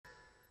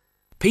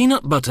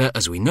Peanut butter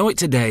as we know it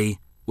today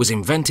was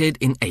invented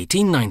in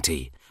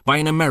 1890 by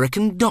an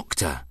American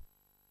doctor.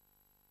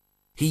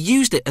 He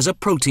used it as a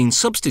protein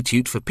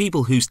substitute for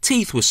people whose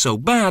teeth were so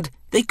bad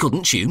they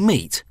couldn't chew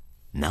meat.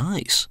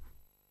 Nice.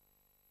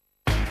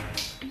 The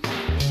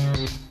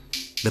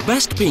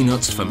best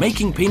peanuts for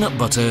making peanut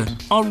butter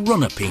are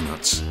runner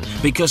peanuts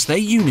because they're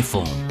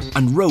uniform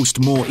and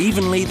roast more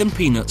evenly than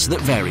peanuts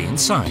that vary in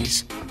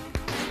size.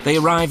 They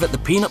arrive at the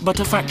peanut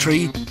butter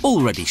factory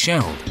already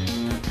shelled.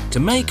 To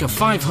make a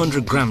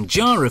 500-gram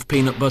jar of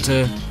peanut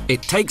butter,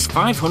 it takes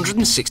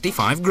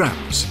 565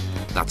 grams.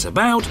 That's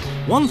about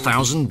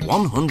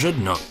 1,100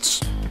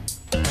 nuts.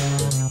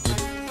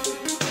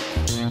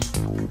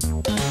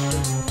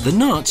 The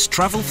nuts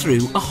travel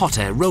through a hot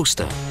air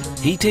roaster,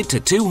 heated to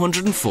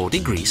 204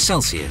 degrees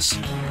Celsius.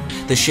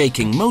 The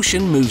shaking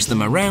motion moves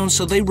them around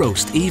so they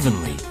roast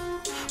evenly.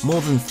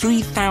 More than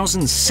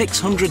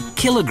 3,600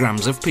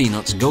 kilograms of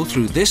peanuts go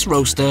through this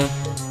roaster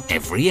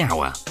every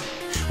hour.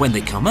 When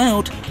they come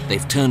out,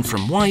 they've turned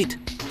from white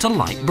to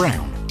light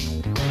brown.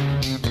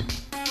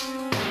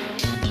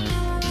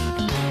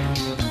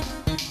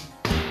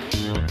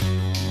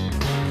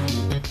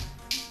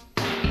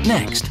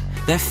 Next,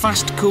 they're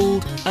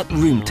fast-cooled at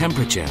room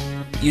temperature,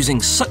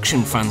 using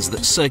suction fans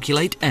that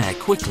circulate air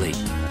quickly.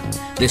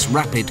 This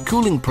rapid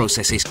cooling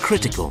process is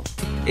critical.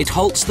 It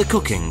halts the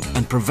cooking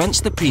and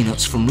prevents the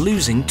peanuts from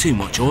losing too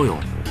much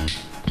oil.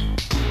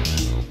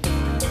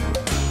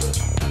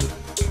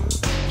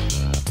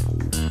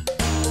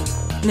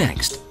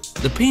 Next,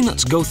 the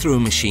peanuts go through a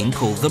machine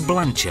called the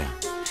blancher.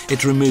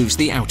 It removes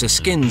the outer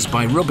skins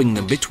by rubbing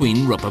them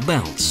between rubber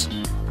belts.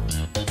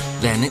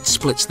 Then it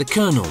splits the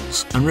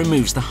kernels and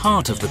removes the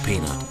heart of the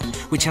peanut,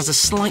 which has a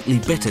slightly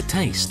bitter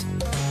taste.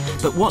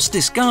 But what's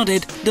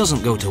discarded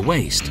doesn't go to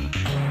waste.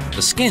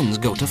 The skins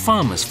go to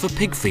farmers for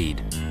pig feed,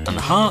 and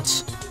the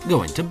hearts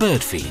go into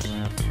bird feed.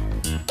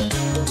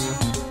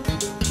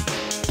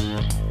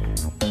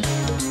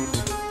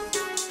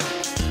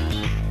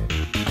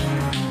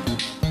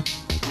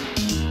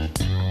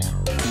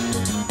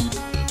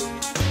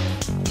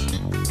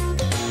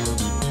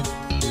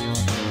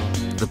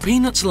 The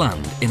peanuts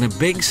land in a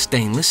big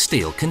stainless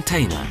steel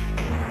container.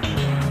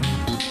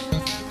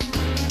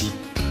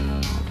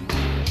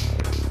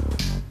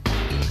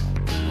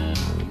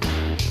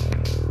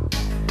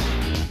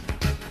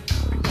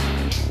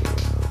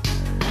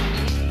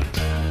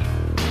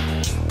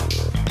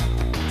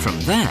 From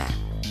there,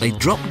 they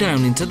drop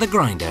down into the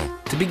grinder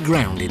to be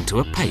ground into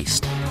a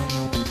paste.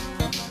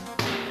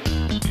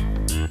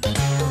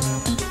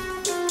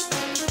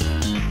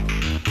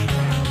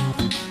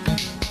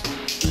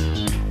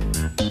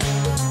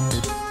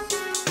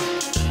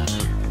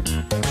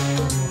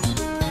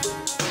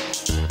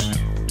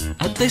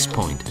 At this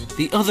point,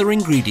 the other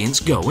ingredients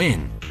go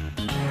in: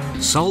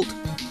 salt,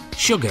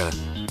 sugar,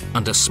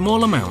 and a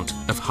small amount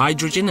of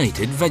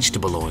hydrogenated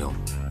vegetable oil,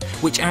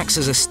 which acts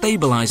as a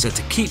stabilizer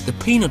to keep the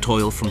peanut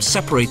oil from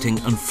separating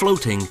and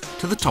floating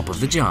to the top of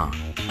the jar.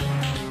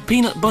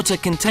 Peanut butter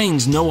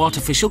contains no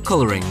artificial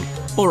colouring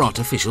or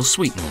artificial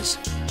sweeteners.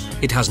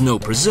 It has no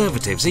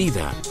preservatives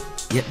either,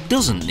 yet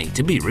doesn't need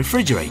to be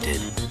refrigerated.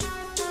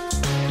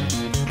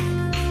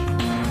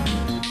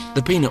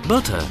 The peanut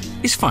butter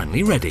is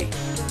finally ready.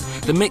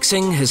 The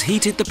mixing has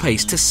heated the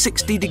paste to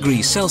 60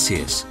 degrees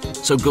Celsius,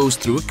 so goes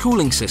through a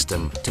cooling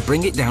system to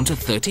bring it down to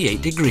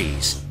 38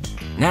 degrees.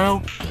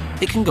 Now,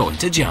 it can go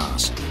into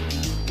jars.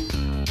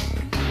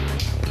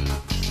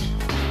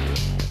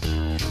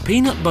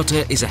 Peanut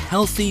butter is a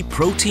healthy,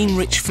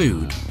 protein-rich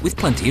food with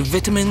plenty of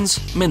vitamins,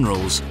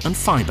 minerals and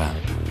fibre.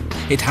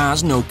 It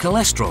has no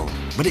cholesterol,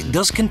 but it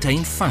does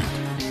contain fat.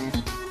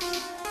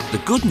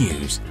 The good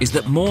news is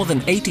that more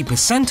than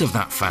 80% of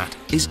that fat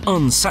is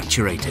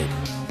unsaturated.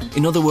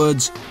 In other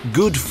words,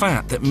 good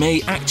fat that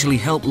may actually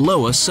help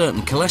lower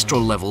certain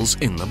cholesterol levels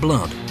in the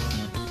blood.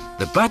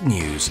 The bad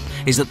news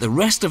is that the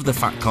rest of the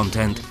fat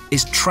content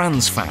is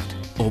trans fat,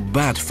 or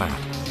bad fat.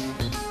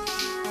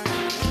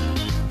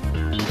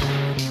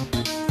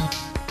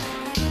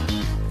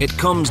 It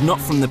comes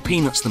not from the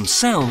peanuts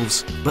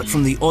themselves, but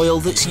from the oil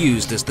that's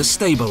used as the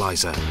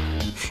stabilizer.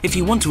 If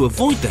you want to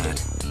avoid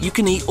that, you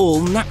can eat all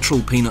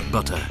natural peanut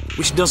butter,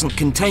 which doesn't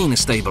contain a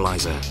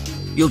stabilizer.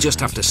 You'll just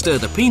have to stir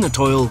the peanut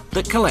oil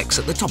that collects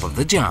at the top of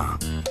the jar.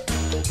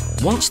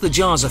 Once the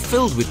jars are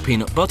filled with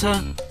peanut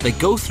butter, they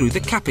go through the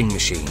capping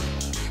machine.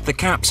 The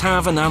caps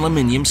have an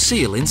aluminium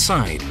seal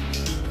inside.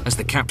 As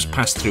the caps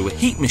pass through a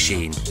heat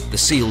machine, the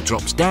seal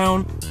drops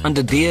down and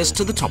adheres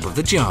to the top of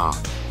the jar,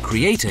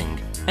 creating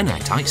an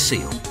airtight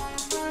seal.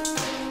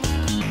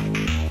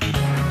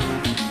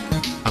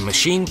 A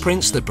machine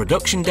prints the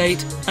production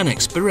date and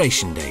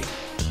expiration date.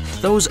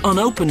 Those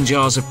unopened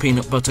jars of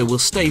peanut butter will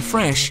stay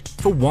fresh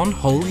for one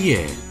whole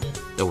year,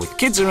 though with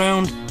kids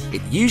around,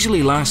 it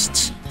usually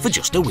lasts for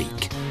just a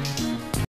week.